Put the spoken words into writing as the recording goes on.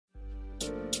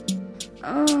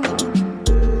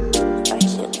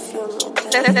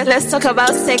Let's talk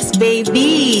about sex,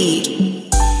 baby.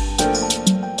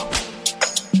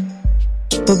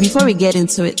 But before we get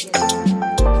into it,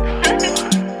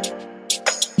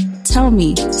 tell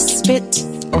me, spit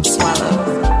or swallow?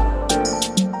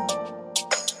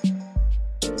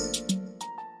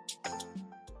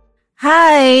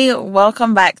 Hi,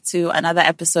 welcome back to another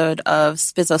episode of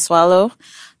Spit or Swallow.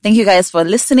 Thank you guys for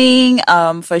listening,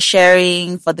 for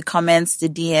sharing, for the comments, the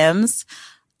DMs.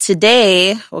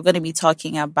 Today, we're going to be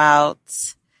talking about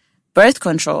birth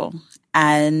control.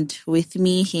 And with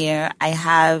me here, I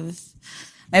have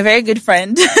my very good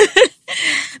friend,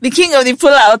 the king of the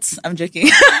pullouts. I'm joking.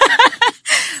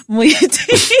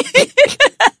 Muyideen.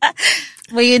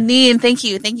 Muyideen, thank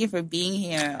you for being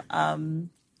here.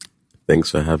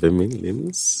 Thanks for having me,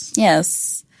 Lims.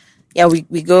 Yes. Yeah, we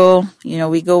go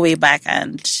way back,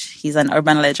 and he's an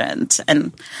urban legend.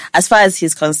 And as far as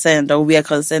he's concerned, or we are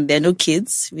concerned, there are no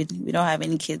kids. We don't have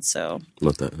any kids, so.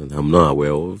 Not that I'm not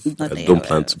aware of. I don't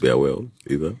plan to be aware of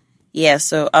either. Yeah,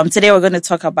 so today we're going to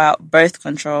talk about birth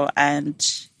control, and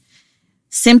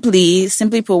simply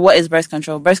put, what is birth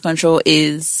control? Birth control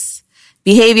is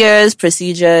behaviors,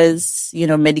 procedures,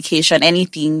 medication,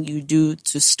 anything you do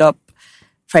to stop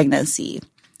pregnancy,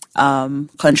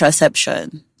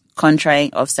 contraception,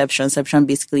 contraception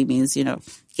basically means,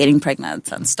 getting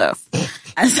pregnant and stuff.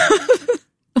 And so,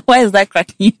 why is that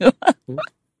cracking you up?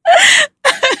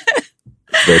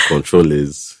 Birth control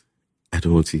is, I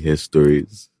don't want to hear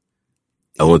stories.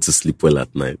 I want to sleep well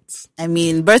at night. I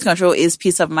mean, birth control is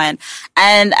peace of mind.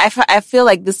 And I feel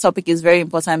like this topic is very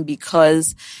important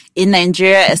because in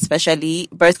Nigeria, especially,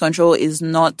 birth control is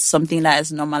not something that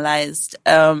is normalized.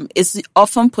 It's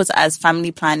often put as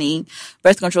family planning.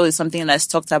 Birth control is something that's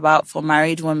talked about for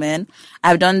married women.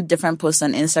 I've done different posts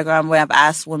on Instagram where I've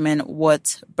asked women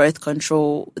what birth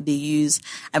control they use.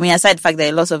 I mean, aside the fact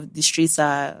that a lot of the streets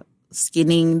are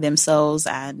skinning themselves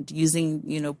and using,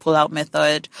 pull-out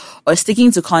method or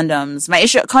sticking to condoms. My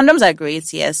issue, condoms are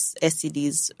great, yes,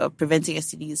 STDs, preventing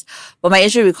STDs. But my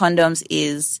issue with condoms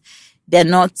is they're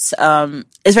not,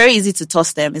 it's very easy to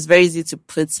toss them. It's very easy to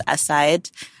put aside.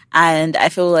 And I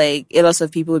feel like a lot of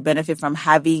people would benefit from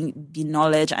having the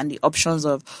knowledge and the options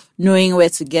of knowing where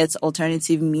to get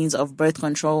alternative means of birth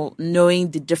control,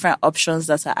 knowing the different options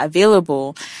that are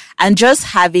available, and just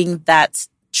having that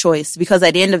choice. Because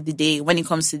at the end of the day, when it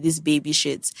comes to this baby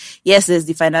shit, yes, there's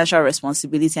the financial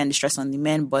responsibility and the stress on the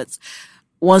men, but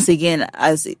once again,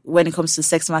 when it comes to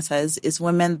sex matters, it's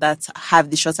women that have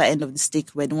the shorter end of the stick.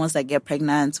 We're the ones that get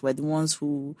pregnant. We're the ones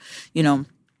who,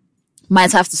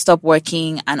 might have to stop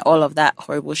working and all of that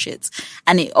horrible shit.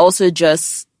 And it also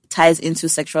just ties into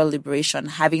sexual liberation,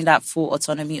 having that full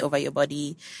autonomy over your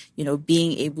body,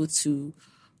 being able to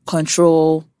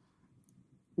control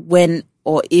when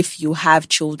or if you have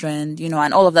children,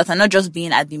 and all of that, and not just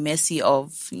being at the mercy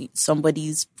of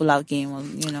somebody's pull-out game, or,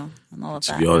 and all of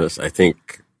that. To be honest, I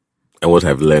think, and what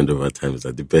I've learned over time is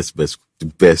that the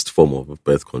best form of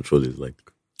birth control is like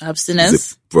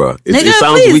abstinence. It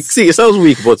sounds weak. See, it sounds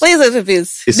weak, but please.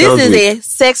 This is a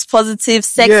sex positive,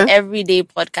 everyday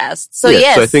podcast. So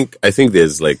yes. So I think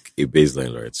there's like a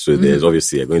baseline, right? So there's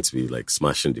obviously you're going to be like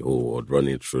smashing the whole world,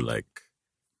 running through like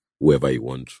whoever you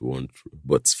want to.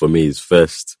 But for me, it's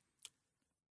first,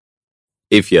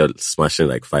 if you're smashing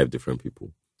like 5 different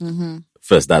people,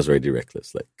 first, that's already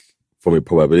reckless. Like, from a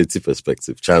probability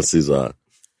perspective, chances are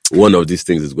one of these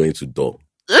things is going to die.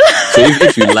 So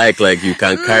if you like you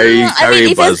can carry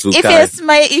a bazooka.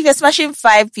 If you're smashing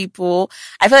 5 people,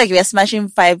 I feel like if you're smashing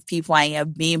 5 people and you're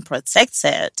being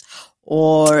protected,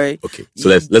 or... Okay, so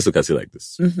let's look at it like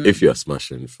this. If you're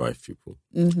smashing 5 people,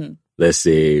 let's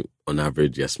say on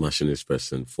average you're smashing this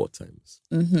person 4 times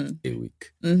a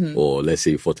week, or let's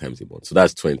say 4 times a month. So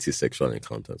that's 20 sexual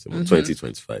encounters a month,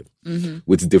 25,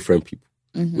 with different people,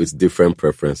 with different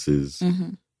preferences,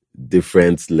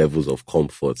 different levels of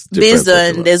comfort. Based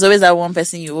on, there's always that one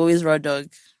person you always raw dog.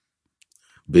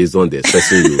 Based on this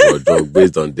person you raw dog,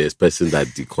 based on this person that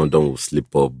the condom will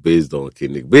slip up, based on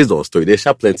clinic, based on story. There's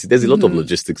plenty. There's a lot of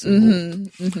logistics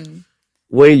involved.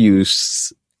 When you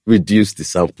reduce the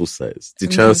sample size, the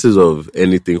chances of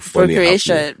anything funny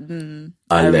happening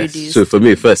are less. Reduced. So for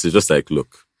me, first, it's just like,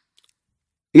 look,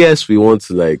 yes, we want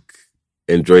to like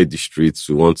enjoy the streets.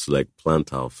 We want to like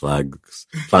plant our flags,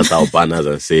 plant our banners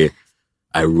and say,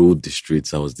 I ruled the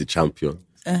streets. I was the champion.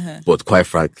 But quite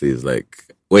frankly, it's like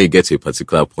when you get to a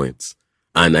particular point,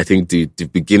 and I think the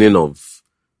beginning of,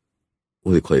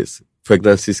 what do they call it?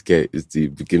 Pregnancy scare is the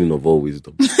beginning of all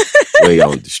wisdom when you're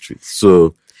on the streets.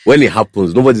 So when it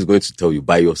happens, nobody's going to tell you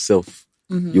by yourself.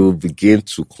 You will begin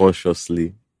to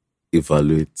consciously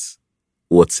evaluate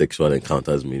what sexual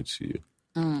encounters mean to you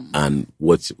and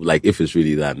what, like, if it's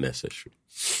really that necessary.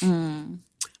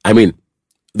 I mean,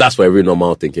 that's for every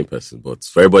normal thinking person, but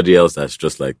for everybody else that's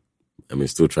just like, I mean,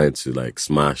 still trying to like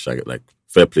smash, like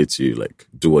fair play to you, like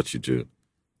do what you do.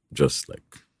 Just like,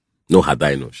 no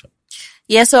hadai, no sha.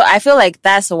 Yeah, so I feel like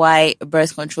that's why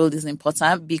birth control is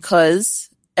important, because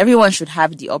everyone should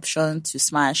have the option to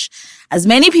smash as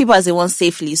many people as they want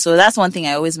safely. So that's one thing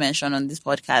I always mention on this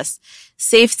podcast.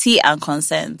 Safety and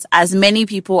consent. As many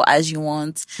people as you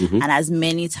want and as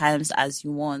many times as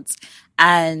you want.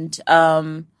 And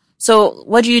so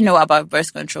what do you know about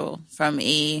birth control from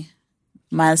a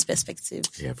man's perspective?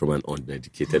 Yeah, from an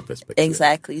uneducated perspective.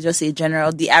 Exactly. Just a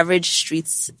general, the average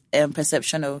street's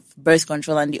perception of birth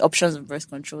control and the options of birth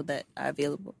control that are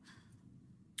available.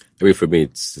 I mean, for me,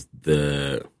 it's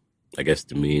the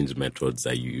means, methods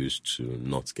that you use to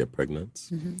not get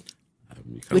pregnant.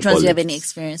 Which ones do you have any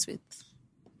experience with?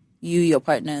 You, your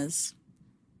partners?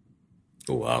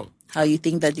 Oh, wow. How you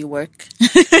think that they work?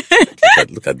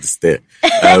 Look at the stare.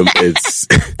 It's...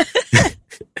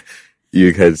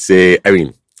 You can say, I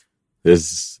mean,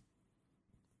 there's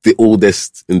the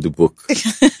oldest in the book,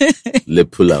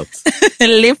 lip pull out.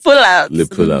 Lip pull out. Lip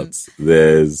pull out.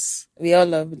 There's... We all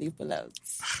love lip pull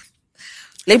outs.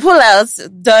 Lip pull outs,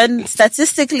 done,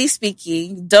 statistically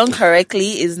speaking, done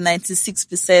correctly is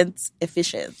 96%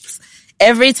 efficient.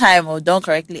 Every time, or done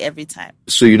correctly every time.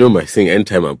 So, you know my thing,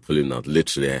 anytime I'm pulling out,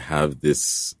 literally I have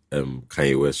this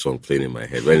Kanye West song playing in my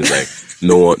head when it's like,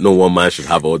 no one man should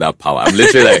have all that power. I'm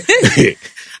literally like,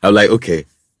 I'm like, okay,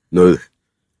 no,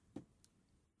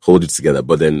 hold it together.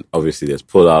 But then obviously there's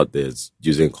pull out, there's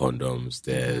using condoms,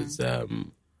 there's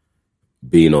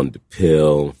being on the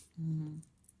pill.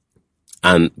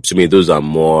 And to me, those are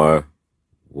more,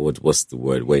 what's the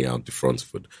word, way out the front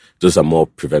foot. Those are more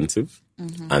preventive.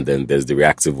 And then there's the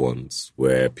reactive ones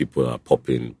where people are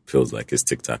popping pills like it's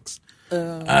Tic Tacs.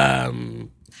 So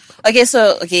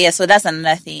that's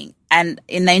another thing. And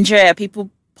in Nigeria, people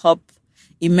pop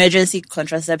emergency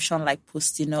contraception like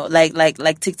Postino, like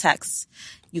Tic Tacs.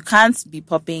 You can't be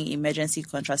popping emergency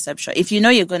contraception. If you know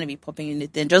you're going to be popping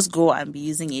it, then just go and be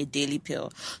using a daily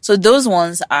pill. So those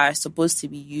ones are supposed to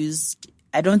be used.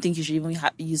 I don't think you should even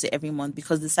use it every month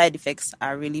because the side effects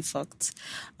are really fucked.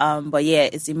 But yeah,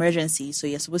 it's emergency. So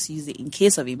you're supposed to use it in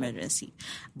case of emergency.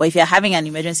 But if you're having an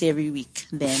emergency every week,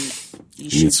 then you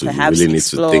should perhaps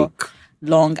explore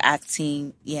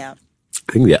long-acting. Yeah.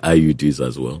 I think they're IUDs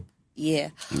as well.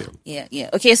 Yeah.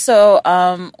 Okay, so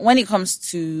when it comes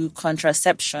to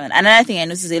contraception, another thing I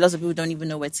noticed is a lot of people don't even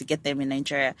know where to get them in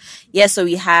Nigeria. Yeah, so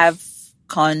we have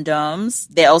condoms.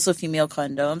 They're also female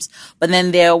condoms, but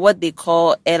then they're what they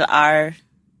call LARCs,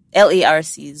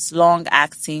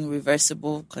 long-acting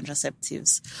reversible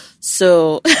contraceptives.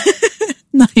 So,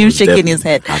 not him shaking his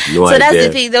head. No idea. That's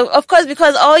the thing, though, of course,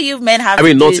 because all you men have. I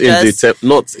mean, not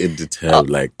in detail,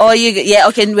 like. Oh,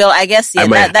 okay. Well, I guess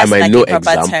that's like a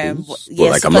proper term.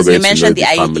 Yes, because you mentioned the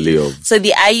IUD. So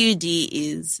the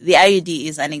IUD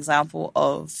is an example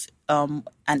of an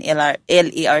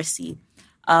LARC.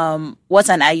 What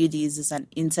an IUD is an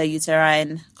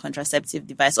intrauterine contraceptive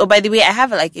device. Oh, by the way, I have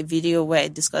like a video where I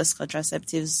discuss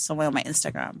contraceptives somewhere on my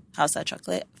Instagram. How's that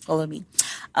chocolate? Follow me.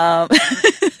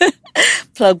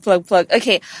 Plug.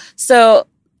 Okay. So,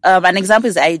 an example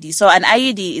is the IUD. So an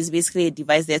IUD is basically a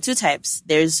device. There are two types.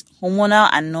 There's hormonal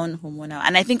and non-hormonal.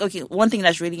 And I think, one thing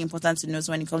that's really important to note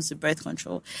when it comes to birth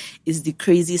control is the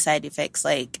crazy side effects.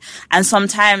 And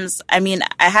sometimes, I mean,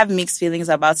 I have mixed feelings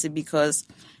about it because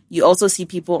you also see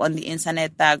people on the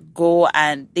internet that go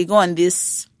on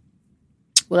this,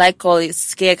 what I call it,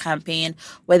 scare campaign,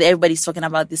 where everybody's talking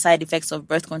about the side effects of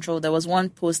birth control. There was one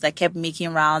post that kept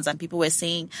making rounds and people were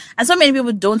saying, and so many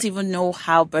people don't even know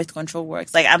how birth control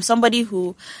works. Like, I'm somebody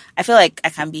who, I feel like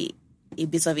I can be a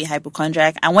bit of a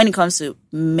hypochondriac. And when it comes to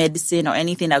medicine or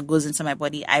anything that goes into my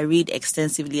body, I read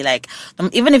extensively. Like,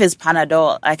 even if it's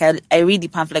Panadol, like I read the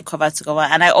pamphlet cover to cover,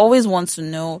 and I always want to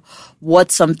know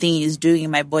what something is doing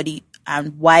in my body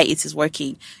and why it is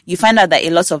working. You find out that a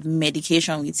lot of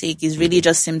medication we take is really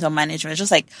just symptom management.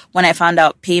 Just like when I found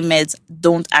out pain meds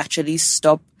don't actually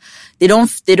stop. They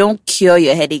don't cure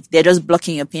your headache. They're just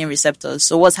blocking your pain receptors.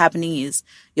 So what's happening is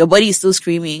your body is still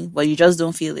screaming, but you just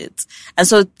don't feel it. And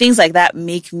so things like that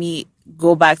make me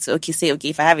go back to,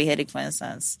 if I have a headache, for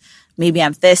instance, maybe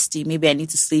I'm thirsty, maybe I need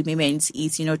to sleep, maybe I need to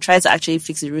eat, try to actually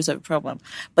fix the root of the problem.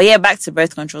 But yeah, back to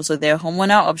birth control. So there are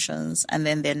hormonal options and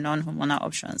then there are non-hormonal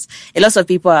options. A lot of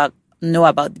people are know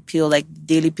about the pill, like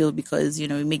daily pill, because, you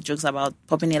know, we make jokes about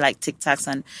popping it like Tic Tacs,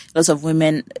 and lots of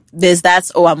women, there's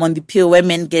that, oh, I'm on the pill, where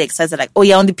men get excited like, oh,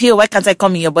 you're on the pill, why can't I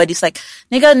come in your body? It's like,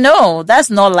 nigga, no, that's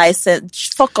not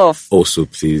licensed. Fuck off. Also,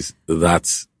 please,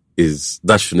 that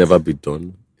should never be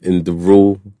done. In the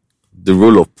rule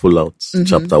of pullouts,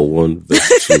 chapter 1,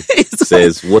 verse 2,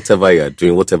 says, whatever you're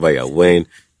doing, whatever you're wearing,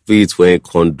 be it wearing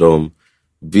condom,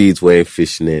 be it wearing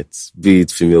fishnets, be it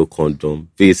female condom,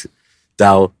 be it,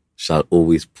 thou shall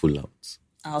always pull out.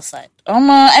 Outside.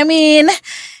 I mean,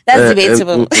 that's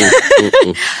debatable.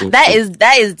 That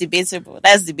is debatable.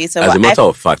 That's debatable. As a matter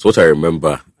of fact, what I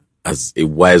remember as a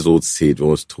wise old sage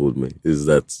once told me is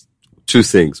that 2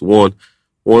 things. One,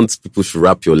 once people should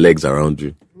wrap your legs around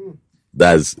you.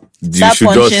 Just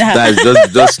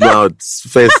now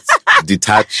first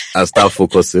detach and start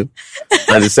focusing.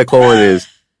 And the second one is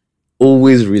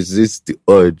always resist the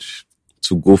urge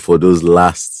to go for those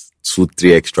last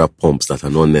 2-3 extra pumps that are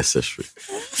not necessary.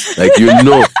 Like,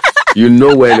 you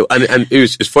know when, and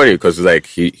it's funny because like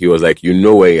he was like, you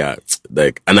know when you're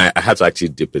like, and I had to actually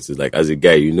dip it. It's like, as a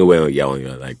guy, you know when you're on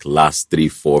your like last 3,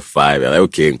 4, 5, you're like,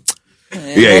 okay.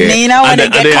 Yeah. And then you know when they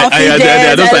get confident,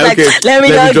 like, okay, let me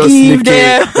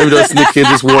just sneak in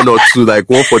this 1 or 2, like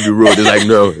one for the road. It's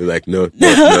like, no,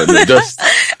 just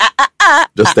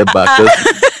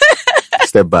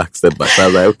step back, step back. So I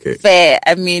was like, okay. Fair.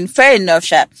 I mean, fair enough,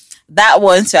 Sha. That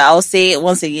one, so I'll say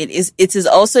once again, it is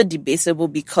also debatable,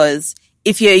 because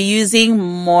if you're using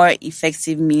more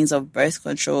effective means of birth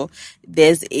control,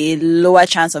 there's a lower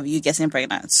chance of you getting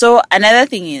pregnant. So another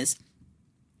thing is,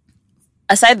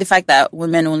 aside the fact that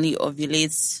women only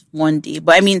ovulate one day,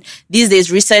 but I mean, these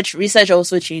days research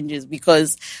also changes,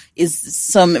 because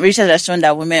some research has shown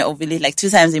that women ovulate like 2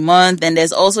 times a month. Then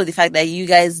there's also the fact that you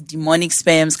guys' demonic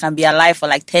sperms can be alive for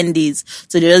like 10 days.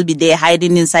 So they'll just be there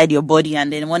hiding inside your body.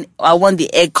 And then when the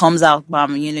egg comes out,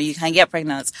 bam, you know, you can get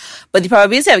pregnant. But the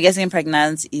probability of getting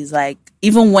pregnant is like,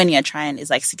 even when you're trying, is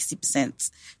like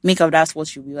 60%. Make of that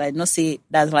what you will. I don't say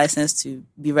that's licensed to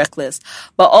be reckless.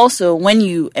 But also, when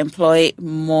you employ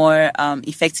more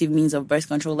effective means of birth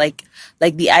control, like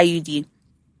the IUD.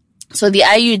 So the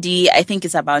IUD, I think,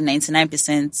 is about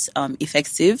 99%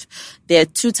 effective. There are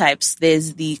 2 types.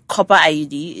 There's the copper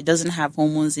IUD. It doesn't have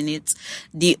hormones in it.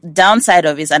 The downside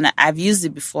of it, and I've used it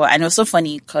before, and it was so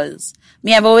funny because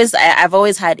me, I've always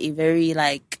had a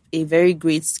very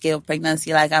great scale of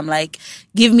pregnancy. Like, I'm like,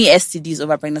 give me STDs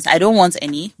over pregnancy. I don't want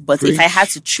any, but if I had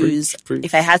to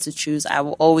choose, I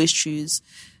will always choose,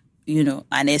 you know,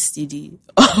 an STD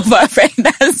over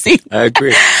pregnancy. I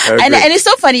agree. And it's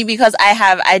so funny because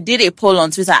I did a poll on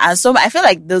Twitter, and I feel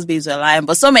like those babes were lying,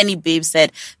 but so many babes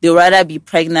said they'd rather be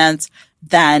pregnant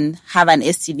than have an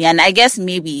STD. And I guess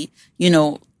maybe, you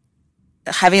know,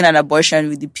 having an abortion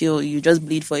with the pill, you just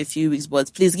bleed for a few weeks,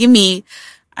 but please give me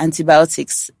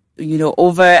antibiotics, you know,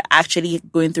 over actually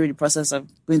going through the process of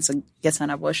going to get an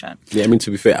abortion. Yeah, I mean,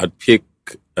 to be fair, I'd pick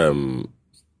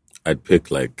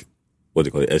like, what do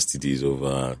you call it, STDs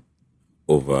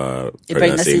over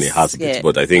pregnancy in a heartbeat. Yeah,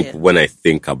 but I think when I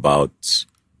think about,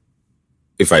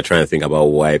 if I try and think about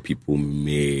why people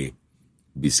may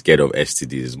be scared of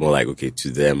STDs, it's more like, okay, to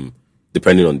them,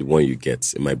 depending on the one you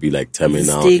get, it might be like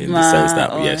terminal in the sense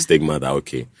that, stigma that,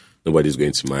 okay, nobody's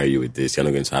going to marry you with this. You're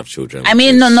not going to have children. I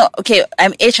mean, no. Okay,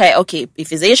 I'm HIV. Okay,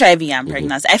 if it's HIV, I'm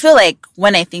pregnant. I feel like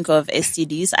when I think of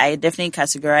STDs, I definitely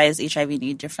categorize HIV in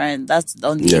a different. That's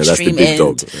on the extreme end.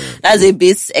 Dog. Yeah. That's a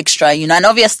bit extra, you know. And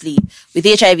obviously, with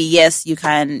HIV, yes, you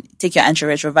can take your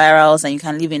antiretrovirals and you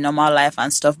can live a normal life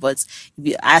and stuff. But if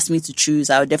you ask me to choose,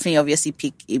 I would definitely obviously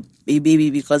pick a baby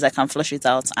because I can flush it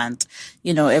out, and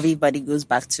you know, everybody goes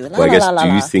back to. Well, I guess, do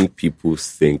you think people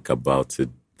think about it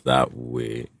that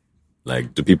way?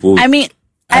 Like, do people... I mean...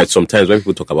 sometimes when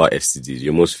people talk about STDs, you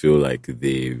almost feel like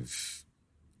they've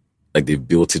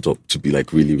built it up to be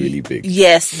like really, really big.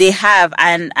 Yes, they have.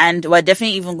 And we're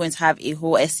definitely even going to have a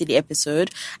whole STD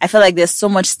episode. I feel like there's so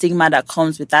much stigma that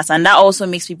comes with that. And that also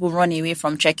makes people run away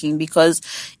from checking, because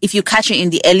if you catch it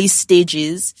in the early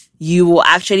stages, you will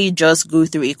actually just go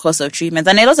through a course of treatment.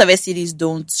 And a lot of STDs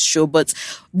don't show, but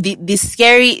the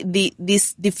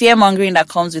fear mongering that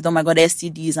comes with, oh my God,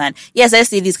 STDs. And yes,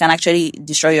 STDs can actually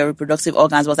destroy your reproductive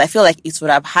organs, but I feel like it would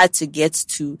have had to get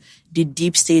to the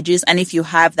deep stages. And if you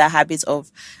have that habit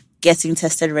of getting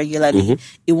tested regularly,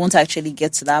 it won't actually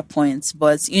get to that point.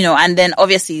 But, you know, and then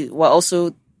obviously we're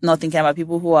also not thinking about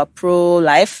people who are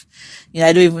pro-life. You know,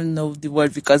 I don't even know the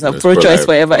word because I'm pro-choice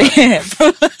forever. Yeah.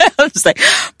 I'm just like,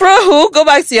 pro who? Go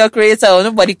back to your creator.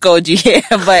 Nobody called you here.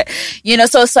 But, you know,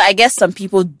 so I guess some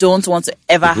people don't want to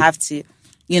ever have to,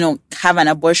 you know, have an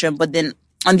abortion. But then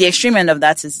on the extreme end of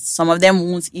that is some of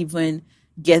them won't even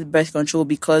get birth control,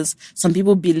 because some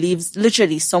people believe,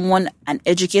 literally an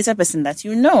educated person that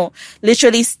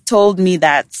literally told me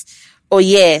that, oh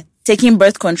yeah, taking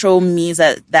birth control means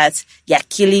that you're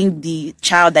killing the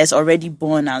child that's already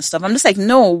born and stuff. I'm just like,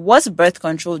 no, what birth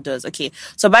control does. Okay,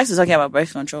 so back to talking about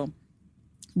birth control.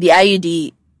 The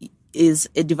IUD is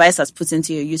a device that's put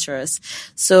into your uterus.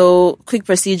 So quick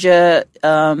procedure,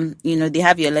 they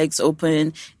have your legs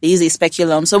open, they use a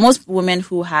speculum. So most women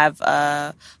who have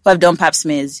done pap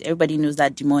smears, everybody knows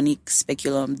that demonic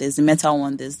speculum. There's the metal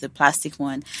one, there's the plastic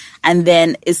one. And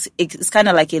then it's kind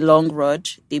of like a long rod.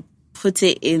 They put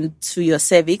it into your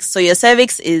cervix. So your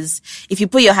cervix is, if you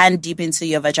put your hand deep into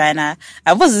your vagina,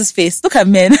 and what's this face? Look at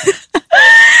men.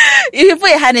 If you put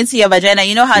your hand into your vagina,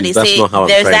 you know how they say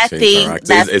there's that thing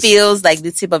that feels like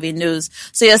the tip of your nose.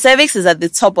 So your cervix is at the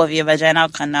top of your vaginal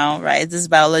canal, right? This is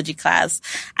biology class.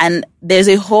 And there's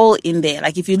a hole in there.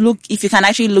 Like if you can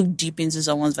actually look deep into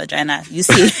someone's vagina, you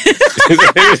see,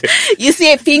 you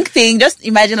see a pink thing. Just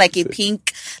imagine like a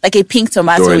pink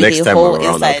tomato with a hole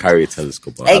inside. I'll carry a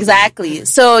telescope. Exactly.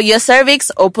 So your cervix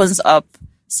opens up.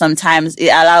 Sometimes it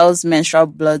allows menstrual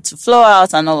blood to flow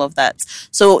out and all of that.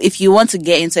 So if you want to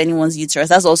get into anyone's uterus,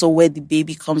 that's also where the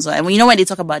baby comes on. And when they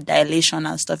talk about dilation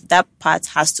and stuff, that part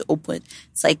has to open.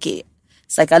 It's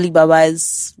like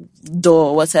Alibaba's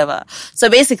door or whatever. So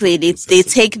basically they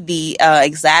take the,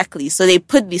 exactly. So they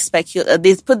put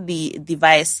the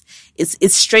device,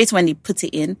 it's straight when they put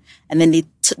it in, and then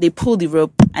they pull the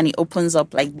rope and it opens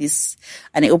up like this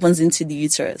and it opens into the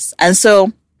uterus. And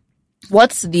so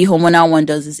what the hormonal one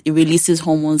does is it releases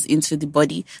hormones into the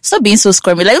body. Stop being so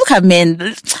squirmy. Like, look at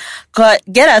men. God,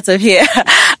 get out of here.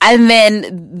 And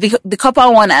then the copper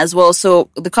one as well.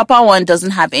 So the copper one doesn't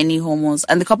have any hormones,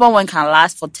 and the copper one can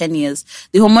last for 10 years.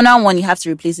 The hormonal one, you have to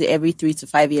replace it every 3 to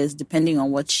 5 years, depending on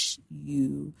what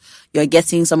you're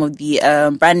getting. Some of the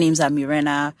brand names are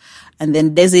Mirena. And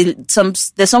then there's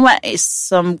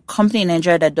some company in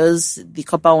Nigeria that does the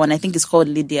copper one. I think it's called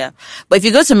Lydia. But if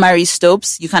you go to Marie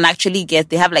Stopes, you can actually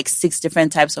they have like 6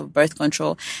 different types of birth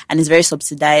control, and it's very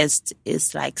subsidized.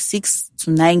 It's like 6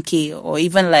 to 9K or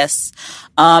even less.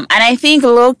 And I think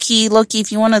low key,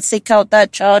 if you want to take out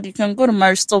that child, you can go to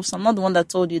Marie Stopes. I'm not the one that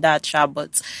told you that, child,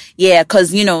 but yeah,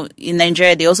 cause in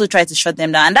Nigeria, they also try to shut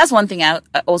them down. And that's one thing I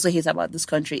also hate about this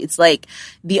country. It's like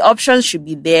the options should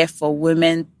be there for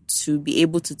women to be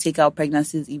able to take out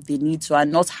pregnancies if they need to, and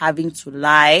not having to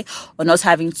lie, or not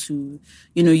having to,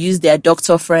 use their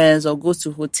doctor friends or go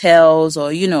to hotels,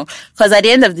 or, because at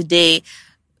the end of the day,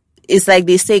 it's like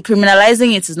they say,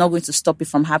 criminalizing it is not going to stop it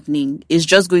from happening. It's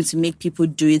just going to make people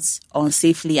do it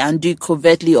unsafely and do it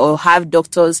covertly, or have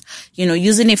doctors,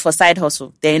 using it for side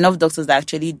hustle. There are enough doctors that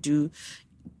actually do.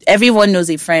 Everyone knows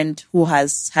a friend who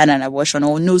has had an abortion,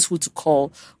 or knows who to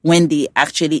call when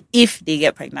if they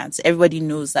get pregnant. Everybody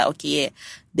knows that, okay, yeah,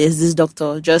 there's this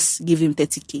doctor, just give him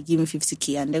 30K, give him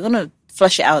 50K, and they're going to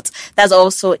flush it out. That's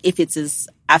also if it is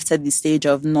after the stage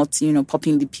of not,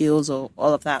 popping the pills or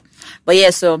all of that. But yeah,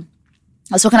 so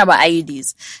I was talking about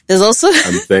IUDs. There's also...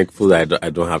 I'm thankful that I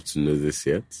don't have to know this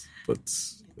yet, but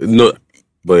no...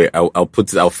 But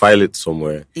I'll file it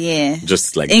somewhere. Yeah.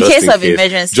 Just like, in case of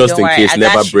emergency. Just in case,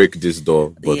 never break this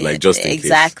door, but yeah, just in case.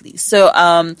 Exactly. So,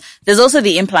 there's also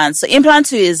the implant. So implant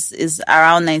 2 is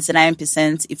around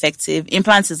 99% effective.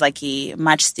 Implant is like a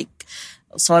matchstick.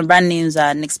 Some brand names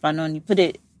are Nexplanon. You put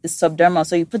it's subdermal.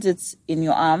 So you put it in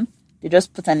your arm. They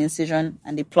just put an incision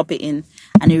and they plop it in,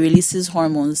 and it releases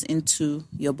hormones into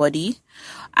your body.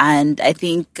 And I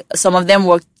think some of them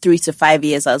work 3 to 5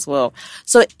 years as well.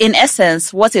 So in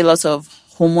essence, what a lot of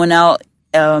hormonal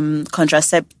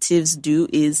contraceptives do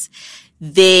is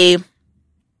they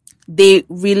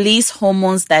release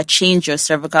hormones that change your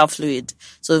cervical fluid.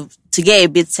 So to get a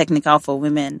bit technical for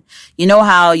women, you know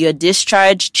how your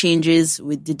discharge changes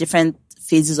with the different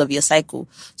phases of your cycle.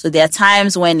 So there are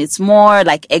times when it's more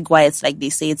like egg whites, like they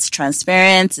say, it's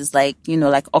transparent, it's like,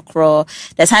 like okra.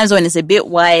 There are times when it's a bit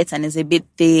white and it's a bit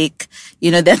thick.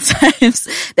 There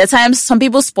are times some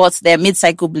people spot their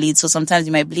mid-cycle bleed. So sometimes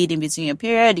you might bleed in between your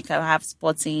period. You can have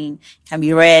spotting, it can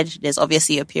be red. There's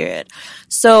obviously a period.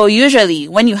 So usually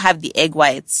when you have the egg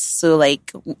whites, so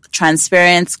like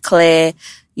transparent, clear,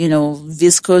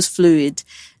 viscous fluid,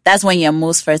 that's when you're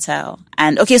most fertile.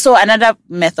 And okay, so another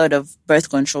method of birth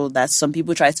control that some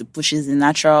people try to push is the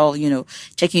natural,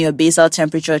 checking your basal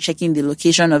temperature, checking the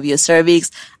location of your cervix.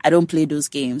 I don't play those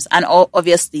games. And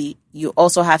obviously, you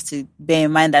also have to bear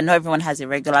in mind that not everyone has a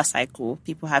regular cycle.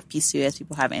 People have PCOS,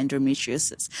 people have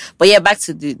endometriosis. But yeah, back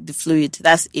to the fluid.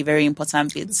 That's a very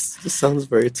important bit. This sounds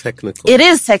very technical. It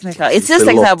is technical. It is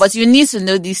technical, but you need to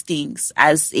know these things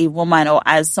as a woman or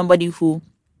as somebody who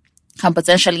can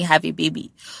potentially have a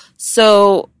baby.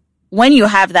 So when you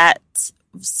have that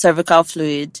cervical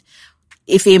fluid,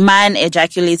 if a man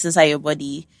ejaculates inside your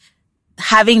body,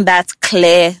 having that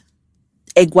clear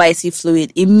egg whitey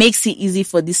fluid, it makes it easy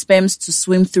for the sperms to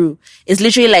swim through. It's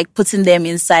literally like putting them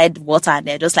inside water and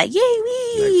they're just like, yay,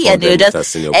 wee! Like and they'll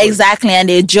just, exactly, and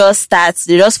they just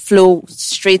flow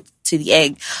straight to the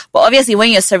egg. But obviously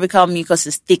when your cervical mucus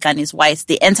is thick and is white,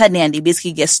 they enter there and they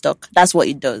basically get stuck. That's what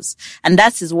it does. And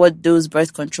that is what those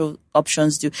birth control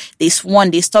options do. They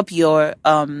stop your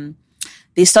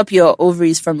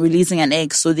ovaries from releasing an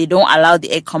egg, so they don't allow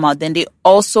the egg come out. Then they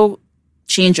also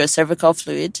change your cervical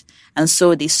fluid, and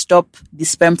so they stop the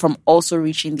sperm from also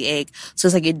reaching the egg. So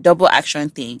it's like a double action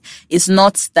thing. It's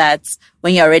not that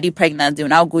when you're already pregnant, they'll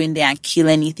now go in there and kill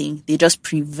anything. They just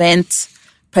prevent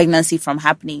pregnancy from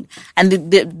happening. And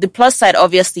the plus side,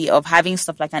 obviously, of having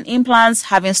stuff like an implant,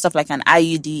 having stuff like an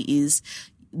IUD is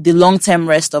the long-term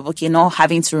rest of, okay, not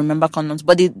having to remember condoms.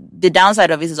 But the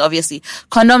downside of it is obviously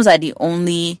condoms are the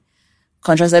only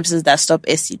contraceptives that stop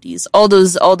STDs. All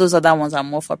those other ones are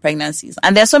more for pregnancies.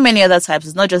 And there's so many other types.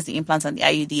 It's not just the implants and the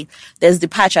IUD. There's the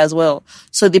patch as well.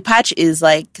 So the patch is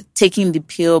like taking the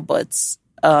pill, but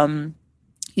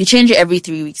you change it every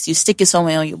 3 weeks. You stick it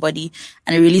somewhere on your body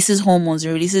and it releases hormones.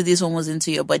 It releases these hormones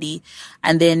into your body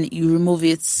and then you remove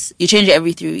it. You change it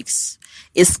every 3 weeks.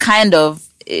 It's kind of,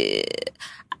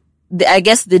 I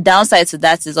guess the downside to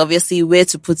that is obviously where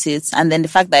to put it. And then the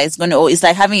fact that it's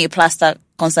like having a plaster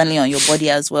constantly on your body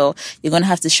as well. You're going to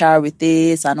have to shower with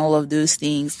this and all of those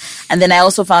things. And then I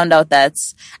also found out that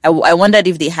I wondered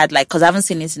if they had like, cause I haven't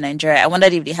seen it in Nigeria. I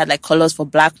wondered if they had like colors for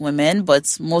black women,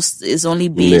 but it's only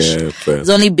beige. Yeah, it's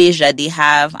only beige that they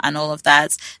have and all of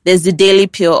that. There's the daily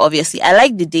pill, obviously. I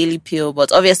like the daily pill,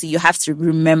 but obviously you have to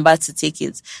remember to take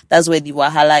it. That's where the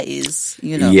wahala is,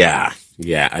 you know.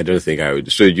 Yeah, I don't think I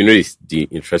would. So, you know, the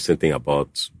interesting thing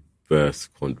about birth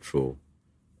control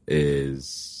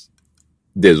is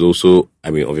there's also, I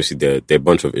mean, obviously there are a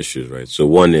bunch of issues, right? So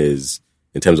one is,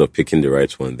 in terms of picking the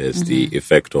right one, there's the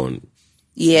effect on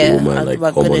the woman, like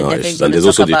hormonal issues. And there's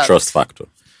also the trust factor.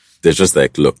 There's just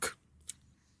like, look,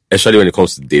 especially when it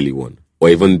comes to the daily one, or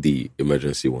even the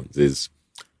emergency ones, is,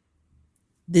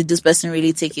 did this person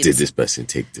really take it? Did this person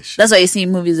take this shit? That's why you see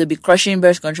in movies, they'll be crushing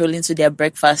birth control into their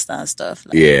breakfast and stuff.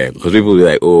 Like, yeah, because people will be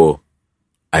like, oh,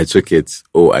 I took it.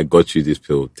 Oh, I got you this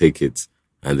pill. Take it.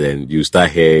 And then you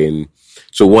start hearing.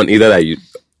 So one, either that you,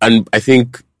 and I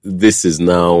think this is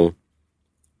now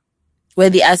where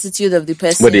the attitude of the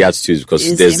person. Where the attitude is,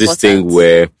 because there's important. This thing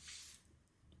where,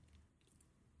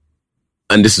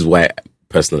 and this is why,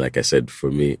 personally, like I said, for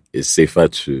me, it's safer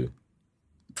to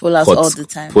pull out all the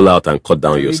time. Pull out and cut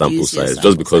down your sample size.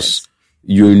 Just because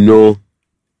you know,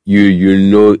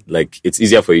 like, it's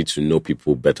easier for you to know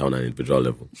people better on an individual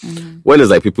level. Mm-hmm. When it's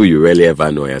like people you rarely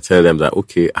ever know, I tell them that,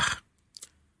 okay,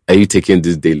 are you taking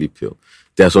this daily pill?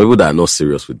 There are some people that are not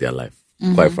serious with their life,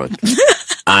 quite frankly.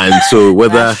 And so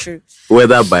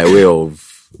whether by way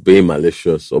of being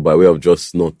malicious or by way of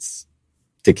just not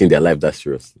taking their life that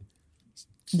seriously,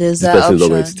 this person is not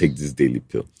going to take this daily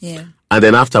pill. Yeah. And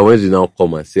then afterwards, you now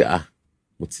come and say, I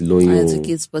took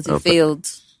it, but it failed.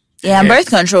 Yeah, and birth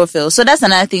control fails. So that's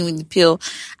another thing with the pill.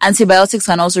 Antibiotics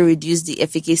can also reduce the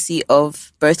efficacy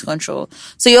of birth control.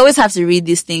 So you always have to read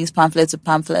these things pamphlet to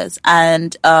pamphlet.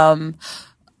 And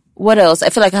what else? I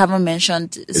feel like I haven't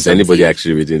mentioned. Is anybody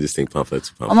actually reading this thing pamphlet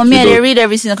to pamphlet? They read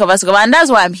every single cover to cover. And that's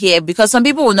why I'm here, because some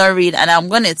people will not read. And I'm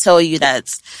going to tell you that,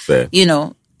 fair. You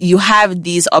know, you have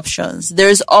these options. There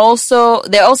are also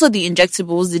the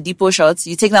injectables, the depot shots.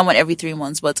 You take that one every 3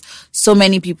 months, but so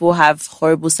many people have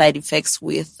horrible side effects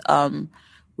with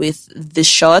the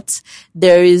shot.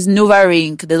 There is Nova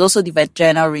ring. There's also the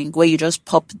vaginal ring where you just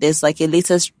pop. There's like a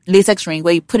latex ring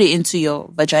where you put it into your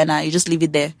vagina. You just leave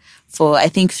it there for, I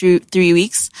think, 3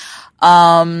 weeks.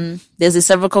 There's a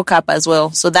cervical cap as well.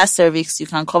 So that cervix, you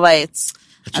can cover it.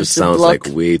 It just sounds like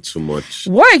way too much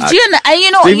work. Do you know?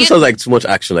 It even sounds like too much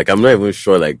action. Like, I'm not even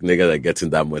sure like niggas are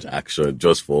getting that much action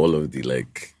just for all of the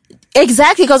like.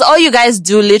 Exactly, because all you guys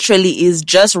do literally is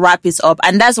just wrap it up,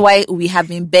 and that's why we have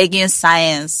been begging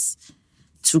science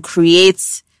to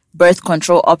create birth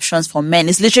control options for men.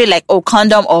 It's literally like, oh,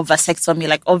 condom or vasectomy.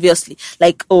 Like, obviously,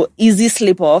 like, oh, easy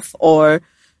slip off or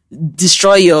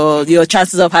destroy your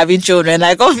chances of having children.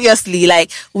 Like, obviously,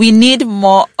 like, we need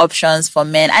more options for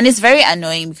men. And it's very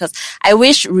annoying because I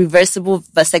wish reversible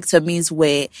vasectomies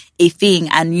were a thing,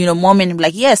 and, you know, more men would be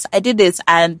like, yes, I did it.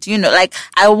 And, you know, like,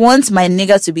 I want my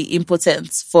nigga to be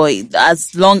impotent for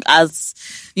as long as,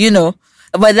 you know,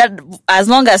 But that, as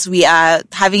long as we are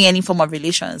having any form of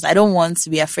relations, I don't want to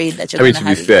be afraid that you're going to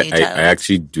have to be fair, a child. I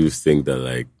actually do think that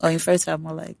like, or infertile,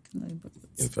 more like, no,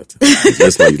 infertile.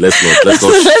 let's not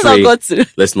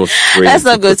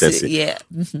go to, yeah.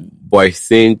 Mm-hmm. But I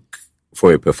think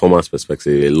from a performance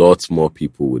perspective, a lot more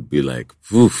people would be like,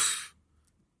 oof,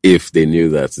 if they knew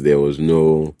that there was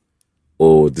no,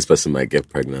 oh, this person might get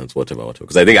pregnant, whatever.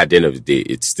 Because I think at the end of the day,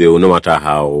 it's still, no matter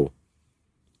how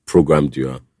programmed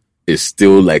you are, it's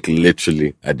still like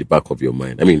literally at the back of your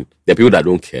mind. I mean, there are people that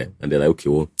don't care and they're like, okay,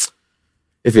 well,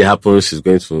 if it happens, she's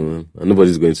going to, and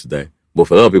nobody's going to die. But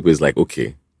for a lot of people, it's like,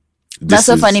 okay. That's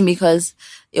so funny because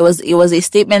it was a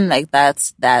statement like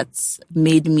that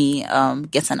made me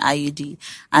get an IUD.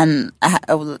 And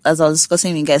as I was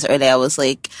discussing with you guys earlier, I was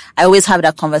like, I always have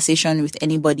that conversation with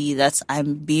anybody that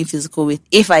I'm being physical with.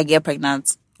 If I get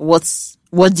pregnant, what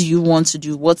do you want to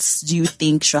do? What do you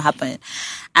think should happen?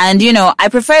 And, I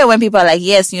prefer it when people are like,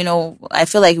 yes, I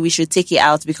feel like we should take it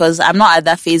out because I'm not at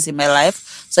that phase in my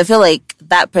life. So I feel like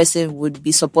that person would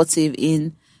be supportive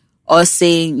in or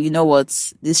saying, you know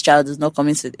what, this child is not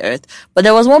coming to the earth. But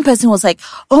there was one person who was like,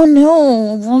 oh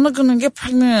no, I'm not going to get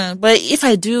pregnant. But if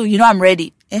I do, I'm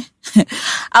ready.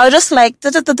 I was just like,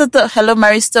 hello,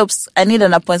 Mary Stopes. I need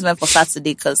an appointment for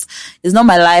Saturday because it's not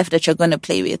my life that you're going to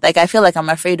play with. Like, I feel like I'm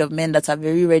afraid of men that are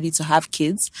very ready to have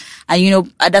kids.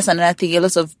 And, that's another thing. A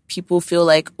lot of people feel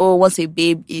like, oh, once a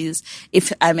babe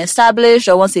if I'm established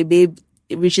or once a babe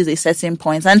reaches a certain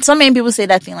point. And so many people say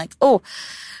that thing like, oh,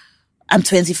 I'm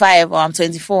 25 or I'm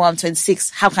 24 or I'm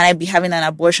 26. How can I be having an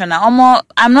abortion now?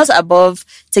 I'm not above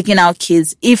taking out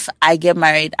kids. If I get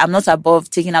married, I'm not above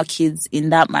taking out kids in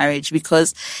that marriage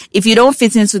because if you don't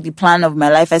fit into the plan of my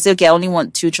life, I say, okay, I only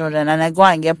want 2 children and I go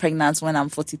and get pregnant when I'm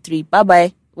 43.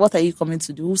 Bye-bye. What are you coming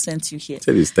to do? Who sent you here?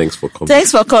 Tell you thanks for coming.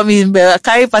 Thanks for coming, but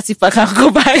carry party pack and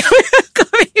go back.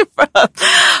 Coming from.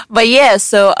 But yeah,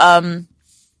 so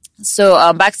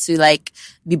back to like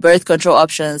the birth control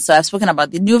options. So I've spoken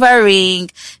about the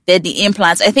NuvaRing, then the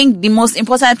implants. I think the most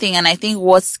important thing, and I think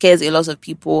what scares a lot of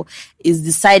people, is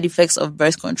the side effects of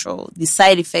birth control. The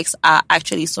side effects are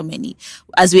actually so many.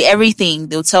 As with everything,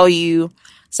 they'll tell you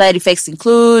side effects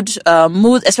include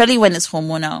mood, especially when it's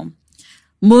hormonal.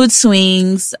 Mood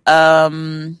swings,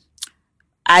 adding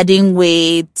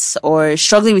weight or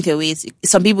struggling with your weight.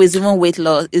 Some people it's even weight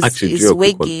loss. It's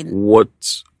weight gain. What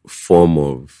form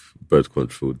of birth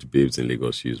control do babes in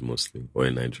Lagos use mostly, or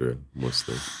in Nigeria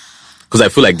mostly? Because I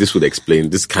feel like this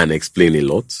can explain a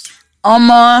lot.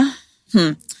 I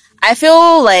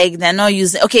feel like they're not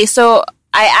using. Okay, so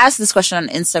I asked this question on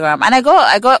Instagram, and I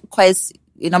got quite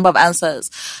a number of answers.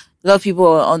 A lot of people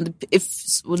are on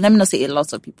let me not say a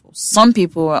lot of people. Some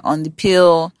people are on the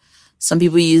pill. Some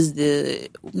people use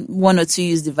one or two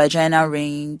use the vaginal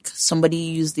ring. Somebody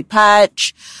use the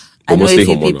patch. I know a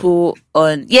few people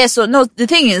on, so no, the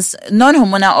thing is,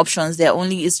 non-hormonal options,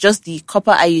 it's just the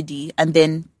copper IUD and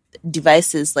then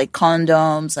devices like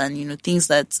condoms and, things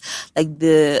that, like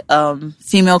the,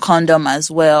 female condom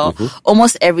as well. Mm-hmm.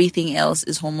 Almost everything else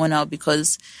is hormonal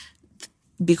because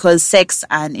sex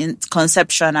and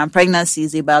conception and pregnancy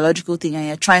is a biological thing and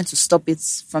you're trying to stop it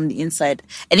from the inside.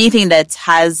 Anything that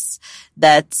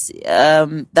that's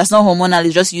not hormonal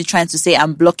is just you trying to say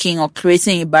I'm blocking or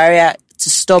creating a barrier to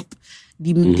stop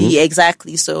the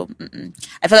exactly. So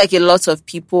I feel like a lot of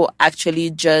people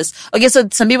actually so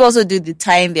some people also do the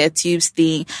tying their tubes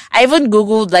thing. I even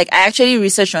Googled, I actually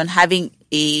researched on having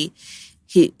a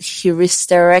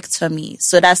hysterectomy.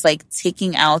 So that's like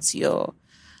taking out your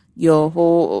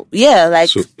whole,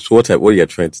 So what you're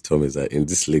trying to tell me is that in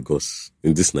this Lagos,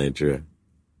 in this Nigeria,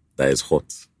 that is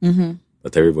hot,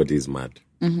 that everybody is mad,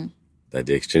 that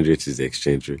the exchange rate is the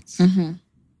exchange rate.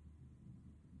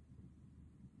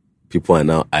 People are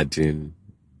now adding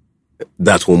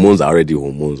that hormones are already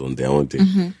hormones on their own thing.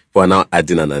 People are now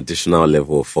adding an additional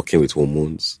level of fucking with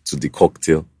hormones to the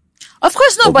cocktail. Of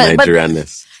course, no, but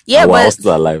Nigerianness. Yeah, we're all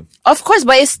still alive. Of course,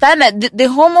 but it's standard. The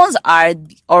hormones are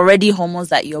already hormones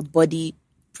that your body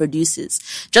produces,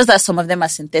 just that some of them are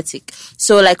synthetic.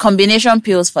 So, like combination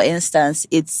pills, for instance,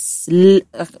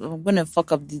 I'm gonna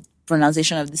fuck up the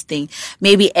pronunciation of this thing.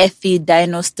 Maybe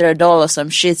ethyldinosterodol or some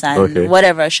shit and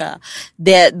whatever.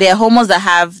 They're hormones that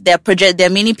have they're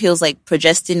mini pills like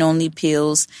progestin only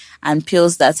pills and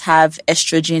pills that have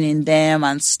estrogen in them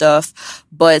and stuff.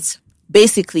 But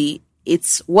basically,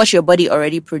 it's what your body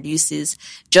already produces,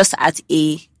 just at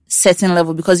a certain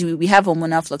level, because we have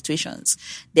hormonal fluctuations.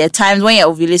 There are times when you're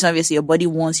ovulating, obviously your body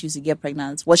wants you to get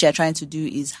pregnant. What you're trying to do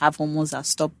is have hormones that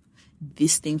stop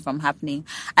this thing from happening.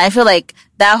 And I feel like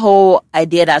that whole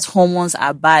idea that hormones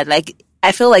are bad,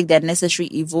 I feel like they're necessary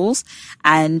evils,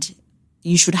 and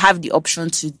you should have the option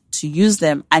to use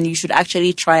them, and you should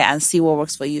actually try and see what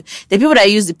works for you. The people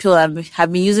that use the pill and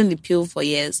have been using the pill for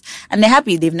years, and they're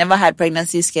happy. They've never had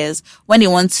pregnancy scares. When they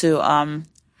want to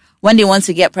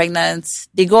get pregnant,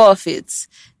 they go off it.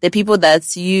 The people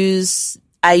that use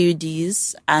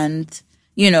IUDs and,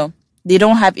 they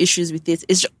don't have issues with it.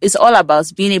 It's all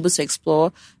about being able to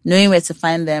explore, knowing where to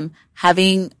find them,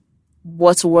 having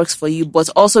what works for you, but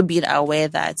also being aware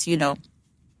that,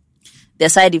 their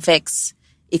side effects.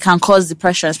 It can cause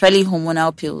depression, especially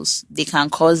hormonal pills. They can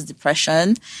cause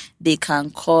depression. They can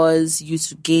cause you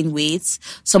to gain weight.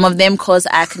 Some of them cause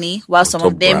acne, while some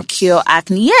of them cure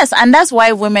acne. Yes, and that's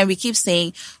why we keep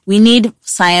saying we need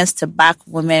science to back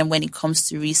women when it comes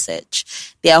to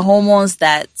research. There are hormones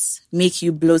that make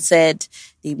you bloated.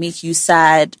 They make you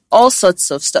sad. All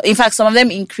sorts of stuff. In fact, some of them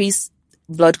increase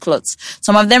blood clots.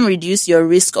 Some of them reduce your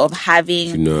risk of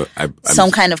having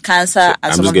some kind of cancer,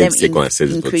 and some of them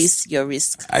increase your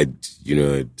risk. I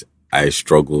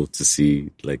struggle to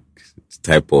see like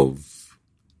type of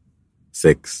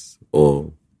sex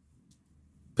or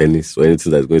penis or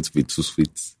anything that's going to be too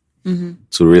sweet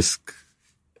to risk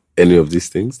any of these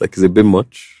things. Like, it's a bit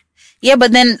much. Yeah,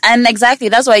 but then, and exactly,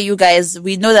 that's why you guys,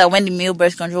 we know that when the male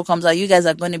birth control comes out, you guys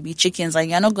are going to be chickens and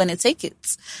you're not going to take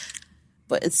it.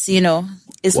 But it's,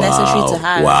 it's necessary to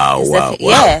have. Wow.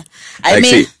 Yeah.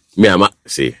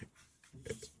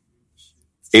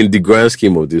 In the grand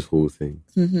scheme of this whole thing,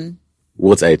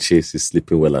 what I chase is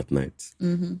sleeping well at night.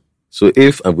 Mm-hmm. So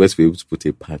if I'm going to be able to put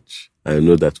a patch, I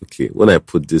know that, okay, when I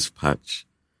put this patch,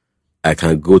 I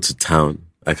can go to town.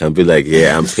 I can be like,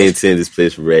 yeah, I'm painting this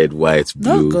place red, white,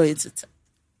 blue. Don't go into town.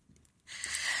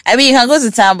 I mean, you can go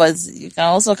to town, but you can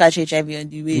also catch HIV on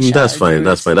the way. That's fine.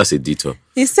 That's a detour.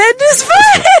 He said this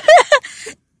fine.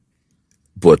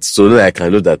 But so that I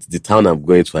can know that the town I'm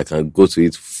going to, I can go to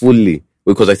it fully.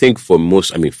 Because I think for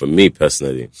me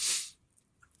personally,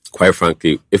 quite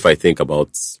frankly, if I think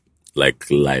about like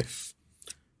life,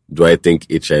 do I think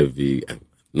HIV,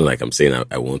 not like I'm saying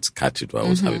I won't catch it or I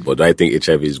won't have it, but do I think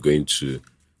HIV is going to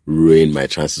ruin my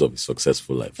chances of a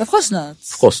successful life? Of course not.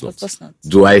 Of course not.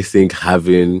 Do I think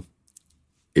having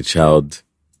a child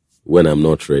when I'm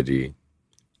not ready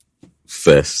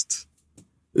first,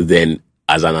 then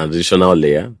as an additional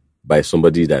layer by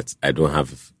somebody that I don't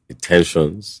have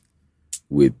intentions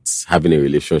with having a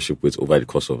relationship with over the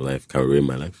course of life can ruin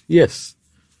my life? Yes.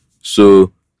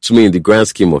 So to me, in the grand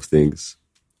scheme of things,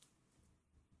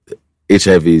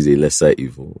 HIV is a lesser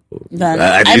evil.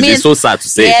 It's so sad to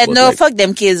say. Yeah, fuck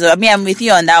them kids. I mean, I'm with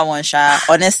you on that one, Sha.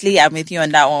 Honestly, I'm with you on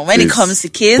that one. When it comes to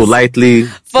kids, politely,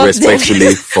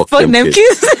 respectfully, fuck them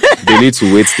kids. They need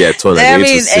to wait their turn.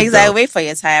 Exactly. Wait for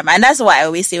your time. And that's what I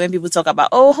always say when people talk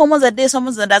about, hormones are this,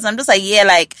 hormones are that. I'm just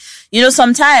like,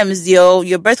 sometimes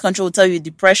your birth control will tell you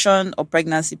depression or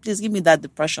pregnancy. Please give me that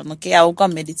depression, okay? I will go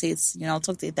and meditate. I'll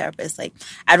talk to a therapist. Like,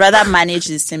 I'd rather manage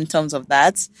the symptoms of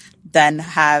that than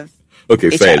have.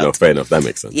 Okay, fair enough. That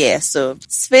makes sense. Yeah, so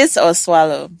spit or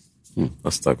swallow?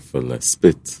 Astaghfirullah.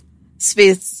 Spit.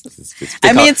 Scratch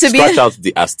out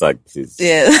the hashtag, please.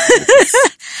 Yeah.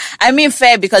 I mean,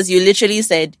 fair, because you literally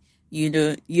said,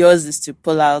 yours is to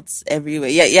pull out everywhere.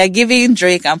 You're giving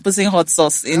Drake and putting hot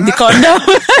sauce in the condom.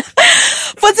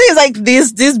 But things like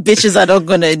these bitches are not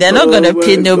gonna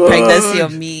pin no pregnancy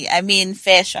on me. I mean,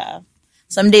 fair, sure.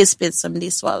 Some days spit, some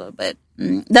days swallow, but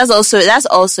that's also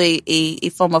a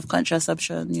form of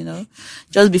contraception,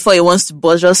 Just before it wants to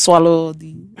bust, just swallow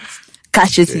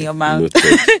catch it in your mouth.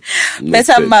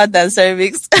 Better mouth than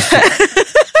cervix.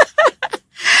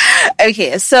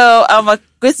 Okay, so I'm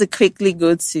going to quickly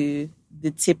go to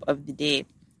the tip of the day.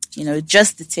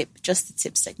 Just the tip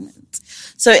segment.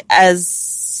 So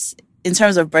as in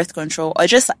terms of birth control or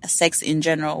just sex in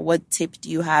general, what tip do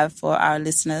you have for our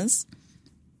listeners?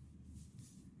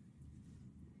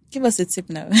 Give us a tip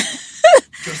now.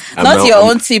 Not your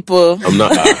own tip. I'm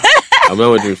not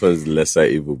wondering if it's lesser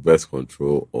evil, birth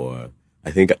control, or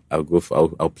I think I'll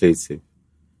play it safe.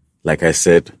 Like I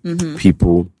said,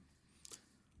 people,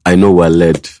 I know we're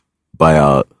led by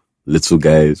our little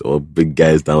guys or big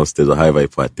guys downstairs or however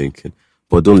people are thinking,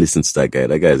 but don't listen to that guy.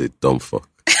 That guy is a dumb fuck.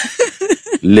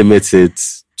 Limit it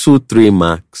 2-3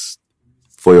 max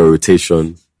for your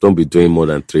rotation. Don't be doing more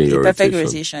than 3 in your rotation. The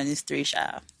perfect rotation is 3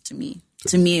 to me.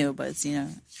 To me, but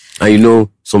And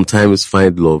sometimes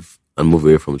find love and move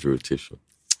away from the rotation.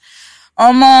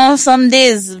 Some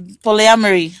days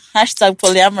polyamory.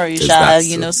 #polyamory.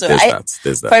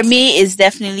 There's that. For me, it's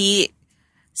definitely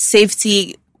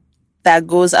safety that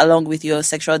goes along with your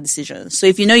sexual decisions. So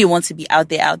if you know you want to be out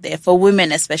there, for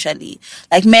women especially,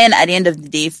 like men at the end of the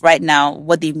day, right now,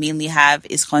 what they mainly have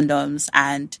is condoms,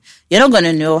 and you're not going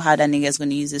to know how that nigga is going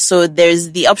to use it. So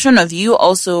there's the option of you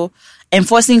also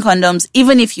enforcing condoms,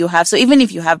 even if you have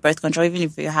birth control, even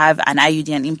if you have an IUD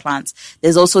and implants,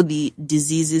 there's also the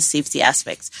diseases safety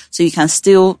aspect. So you can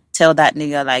still tell that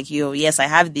nigga like, yo, yes, I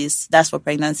have this, that's for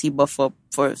pregnancy, but for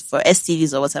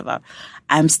STDs or whatever,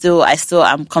 I'm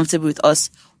comfortable with us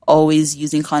always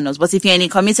using condoms. But if you're in a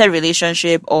committed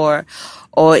relationship or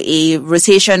a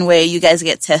rotation where you guys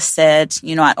get tested,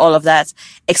 and all of that,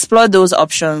 explore those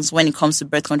options when it comes to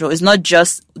birth control. It's not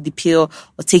just the pill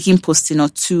or taking Postin or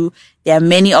 2. There are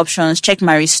many options. Check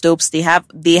Marie Stopes. They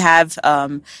actually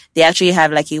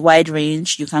have like a wide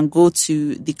range. You can go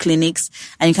to the clinics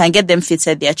and you can get them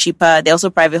fitted. They're cheaper. They're also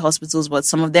private hospitals, but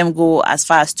some of them go as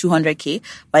far as 200K.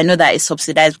 But I know that it's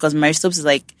subsidized because Marie Stopes is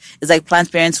like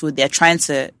Planned Parenthood. They're trying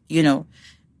to,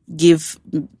 give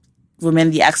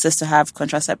women the access to have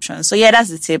contraception. So yeah, that's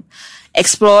the tip.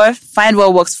 Explore, find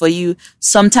what works for you.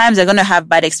 Sometimes you're going to have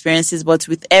bad experiences, but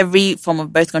with every form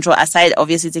of birth control, aside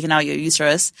obviously taking out your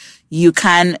uterus,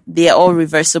 they're all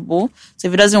reversible. So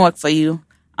if it doesn't work for you,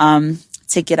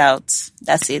 take it out.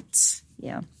 That's it.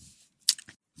 Yeah.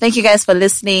 Thank you guys for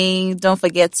listening. Don't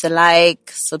forget to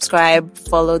like, subscribe,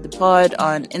 follow the pod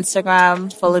on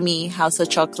Instagram. Follow me, House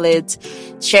of Chocolate.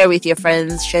 Share with your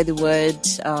friends. Share the word.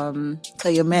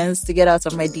 Tell your mans to get out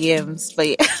of my DMs. But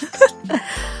yeah.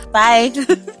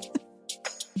 Bye.